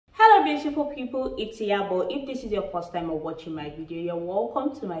beautiful people, it's Yabo. If this is your first time of watching my video, you're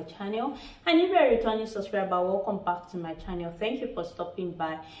welcome to my channel, and if you're a returning subscriber, welcome back to my channel. Thank you for stopping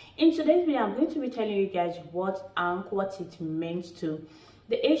by. In today's video, I'm going to be telling you guys what Ankh, what it meant to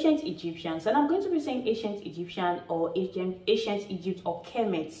the ancient Egyptians, and I'm going to be saying ancient Egyptian or ancient Egypt or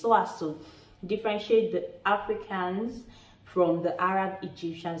Kemet, so as to differentiate the Africans from the Arab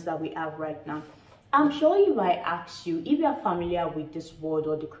Egyptians that we have right now. I'm sure if I ask you, if you are familiar with this word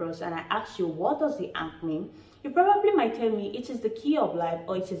or the cross, and I ask you what does the Ankh mean, you probably might tell me it is the key of life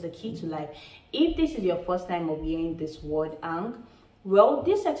or it is the key to life. If this is your first time of hearing this word Ankh, well,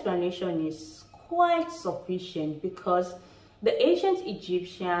 this explanation is quite sufficient, because the ancient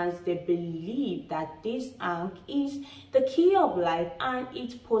Egyptians, they believed that this Ankh is the key of life and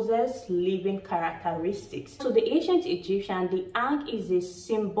it possesses living characteristics. So the ancient Egyptian, the Ankh is a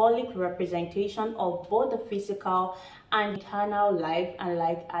symbolic representation of both the physical and eternal life, and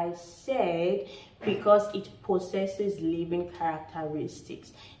like I said, because it possesses living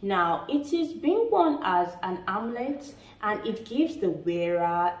characteristics. Now, it is being worn as an amulet, and it gives the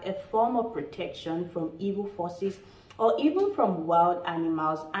wearer a form of protection from evil forces or even from wild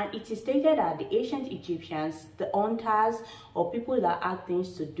animals. And it is stated that the ancient Egyptians, the hunters or people that had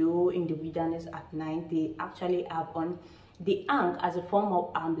things to do in the wilderness at night, they actually have on the Ankh as a form of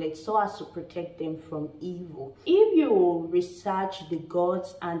amulet so as to protect them from evil. If you research the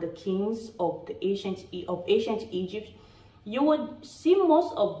gods and the kings of the ancient Egypt, you would see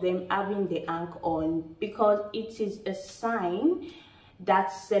most of them having the Ankh on, because it is a sign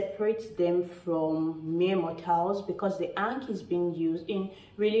that separates them from mere mortals, because the Ankh is being used in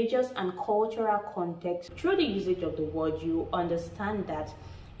religious and cultural context. Through the usage of the word, you understand that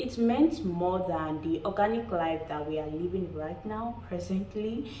it meant more than the organic life that we are living right now,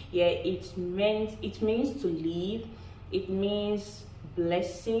 presently. Yeah, it means to live, it means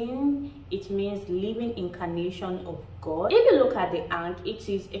blessing, it means living incarnation of God. If you look at the Ankh, it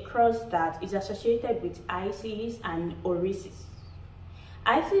is a cross that is associated with Isis and Osiris.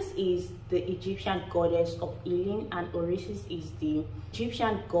 Isis is the Egyptian goddess of healing, and Osiris is the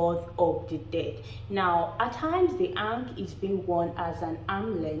Egyptian god of the dead. Now, at times the Ankh is being worn as an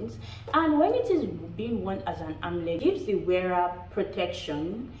amulet, and when it is being worn as an amulet, it gives the wearer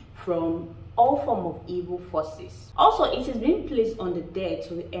protection from all form of evil forces. Also, it is being placed on the dead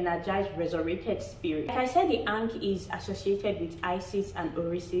to energize resurrected spirits. Like I said, the Ankh is associated with Isis and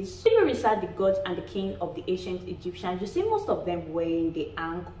Osiris. If you research the gods and the king of the ancient Egyptians, you see most of them wearing the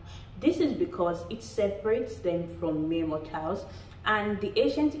Ankh. This is because it separates them from mere mortals, and the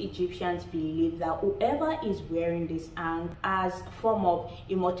ancient Egyptians believe that whoever is wearing this Ankh as a form of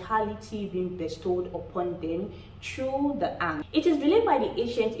immortality being bestowed upon them through the Ankh. It is believed by the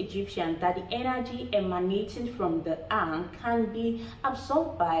ancient Egyptians that the energy emanating from the Ankh can be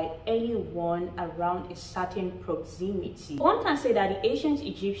absorbed by anyone around a certain proximity. One can say that the ancient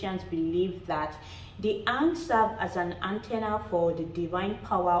Egyptians believed that the Ankh served as an antenna for the divine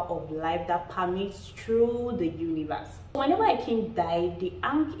power of life that permeates through the universe. Whenever a king died, the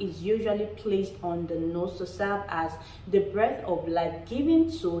Ankh is usually placed on the nose to serve as the breath of life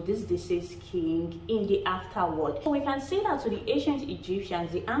given to this deceased king in the afterworld. So we can say that to the ancient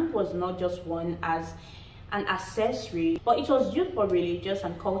Egyptians, the Ankh was not just worn as an accessory, but it was used for religious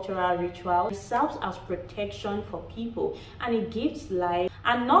and cultural rituals. It serves as protection for people, and it gives life,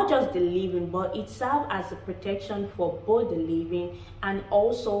 and not just the living, but it serves as a protection for both the living and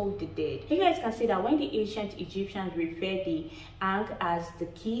also the dead. You guys can see that when the ancient Egyptians refer the Ankh as the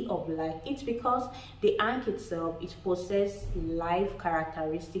key of life, it's because the Ankh itself, it possesses life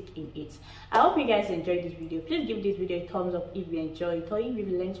characteristic in it. I hope you guys enjoyed this video. Please give this video a thumbs up if you enjoyed it, or if you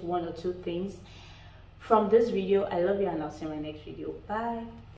learned one or two things from this video. I love you, and I'll see you in my next video. Bye.